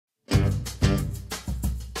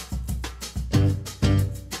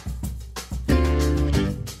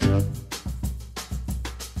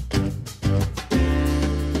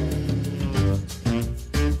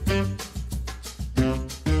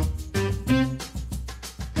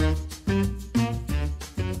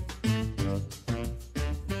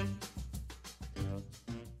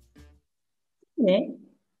Okay,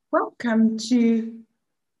 welcome to,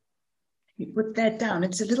 you put that down,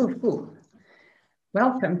 it's a little full.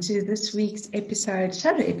 Welcome to this week's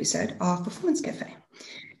shadow episode of Performance Café.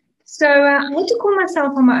 So I had to call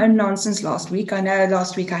myself on my own nonsense last week. I know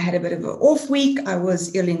last week I had a bit of an off week. I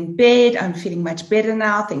was ill in bed. I'm feeling much better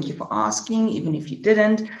now. Thank you for asking, even if you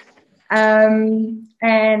didn't.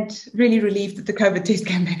 And really relieved that the COVID test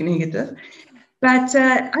came back negative. But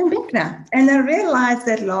I'm back now. And I realized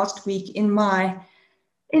that last week in my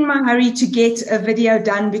hurry to get a video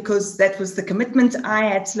done, because that was the commitment, I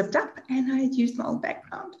had slipped up and I had used my old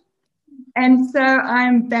background. And so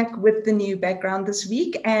I'm back with the new background this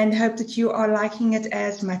week and hope that you are liking it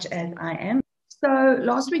as much as I am. So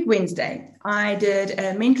last week, Wednesday, I did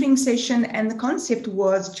a mentoring session, and the concept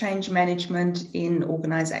was change management in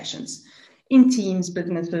organizations, in teams,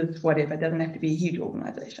 businesses, whatever. It doesn't have to be a huge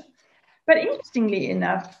organization. But interestingly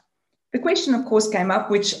enough, the question, of course, came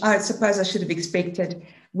up, which I suppose I should have expected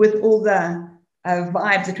with all the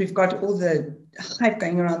vibes that we've got, all the hype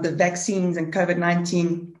going around the vaccines and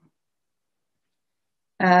COVID-19.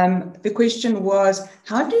 The question was,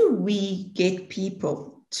 how do we get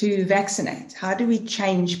people to vaccinate? How do we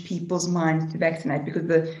change people's minds to vaccinate? Because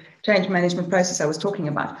the change management process I was talking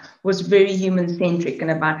about was very human-centric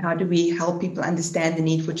and about how do we help people understand the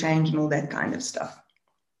need for change and all that kind of stuff.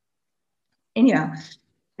 Anyhow,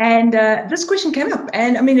 and this question came up,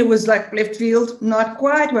 and I mean, it was like left field, not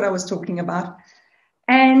quite what I was talking about.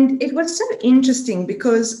 And it was so interesting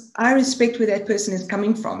because I respect where that person is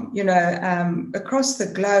coming from. You know, across the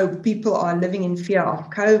globe, people are living in fear of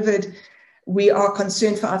COVID. We are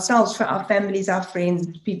concerned for ourselves, for our families, our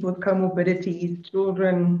friends, people with comorbidities,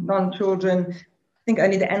 children, non-children. I think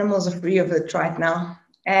only the animals are free of it right now.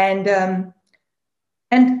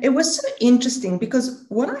 And it was so interesting because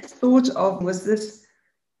what I thought of was this.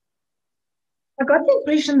 I got the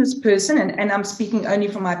impression this person, and I'm speaking only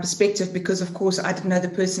from my perspective because, of course, I didn't know the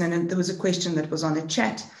person, and there was a question that was on the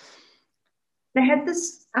chat. They had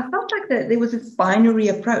this, I felt like there was this binary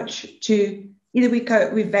approach to either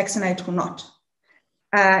we vaccinate or not.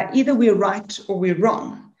 Either we're right or we're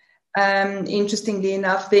wrong. Interestingly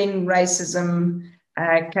enough, then racism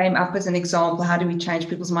came up as an example. How do we change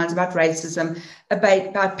people's minds about racism,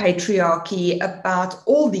 about patriarchy, about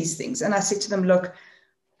all these things? And I said to them, look,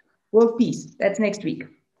 world peace, that's next week.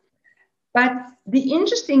 But the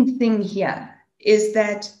interesting thing here is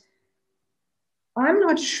that I'm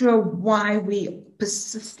not sure why we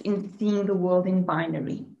persist in seeing the world in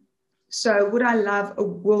binary. So would I love a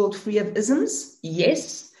world free of isms?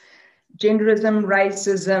 Yes. Genderism,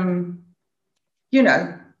 racism, you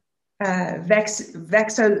know, vaxisms.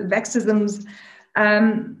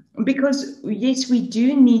 Because yes, we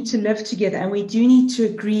do need to live together and we do need to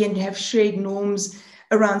agree and have shared norms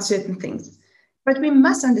around certain things. But we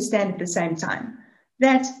must understand at the same time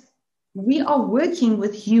that we are working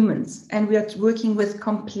with humans and we are working with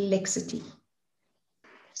complexity.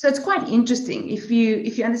 So it's quite interesting if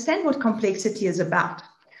you understand what complexity is about.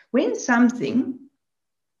 When something,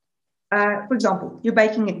 for example, you're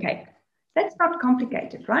baking a cake, that's not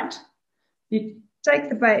complicated, right? You take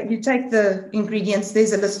the ingredients,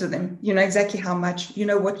 there's a list of them. You know exactly how much, you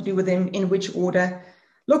know what to do with them, in which order.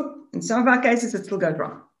 Look, in some of our cases, it still goes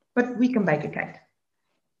wrong, but we can bake a cake.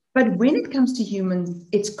 But when it comes to humans,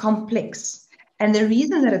 it's complex. And the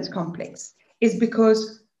reason that it's complex is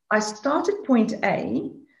because I start at point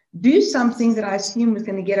A, do something that I assume is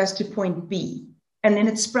going to get us to point B, and then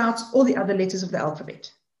it sprouts all the other letters of the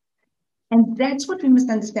alphabet. And that's what we must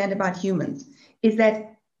understand about humans, is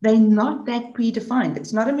that they're not that predefined.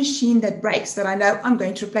 It's not a machine that breaks that I know I'm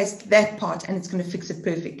going to replace that part and it's going to fix it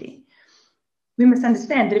perfectly. We must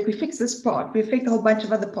understand that if we fix this part, we affect a whole bunch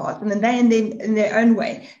of other parts, and then they, in their own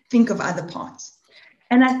way, think of other parts.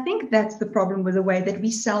 And I think that's the problem with the way that we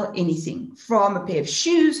sell anything, from a pair of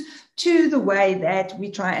shoes to the way that we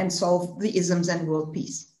try and solve the isms and world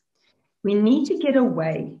peace. We need to get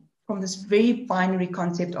away from this very binary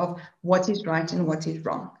concept of what is right and what is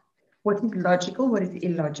wrong, what is logical, what is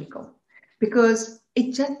illogical, because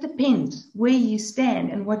it just depends where you stand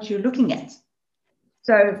and what you're looking at.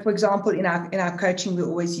 So, for example, in our coaching, we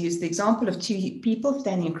always use the example of two people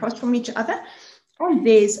standing across from each other, and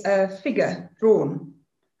there's a figure drawn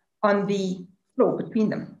on the floor between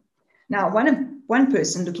them. Now, one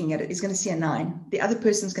person looking at it is going to see a 9. The other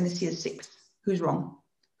person is going to see a 6. Who's wrong?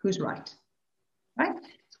 Who's right? Right?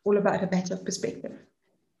 It's all about a matter of perspective.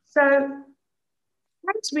 So,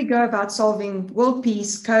 as we go about solving world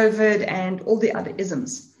peace, COVID, and all the other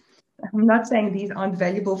isms, I'm not saying these aren't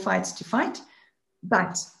valuable fights to fight,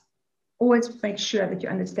 but always make sure that you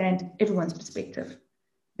understand everyone's perspective,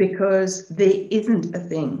 because there isn't a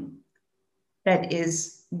thing that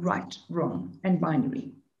is right, wrong, and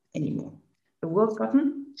binary anymore. The world's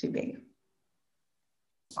gotten too big.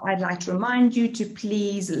 I'd like to remind you to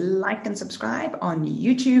please like and subscribe on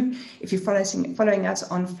YouTube. If you're following us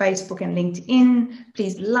on Facebook and LinkedIn,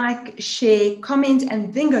 please like, share, comment,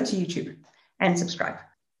 and then go to YouTube and subscribe.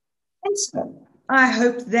 And so I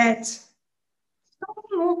hope that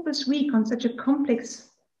starting off this week on such a complex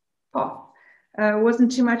path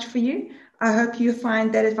wasn't too much for you. I hope you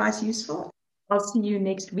find that advice useful. I'll see you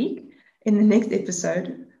next week in the next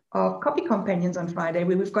episode of Copy Companions on Friday,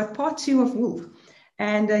 where we've got part 2 of Wolf.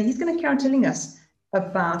 And he's going to carry on telling us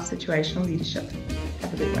about situational leadership.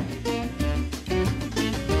 Have a good one.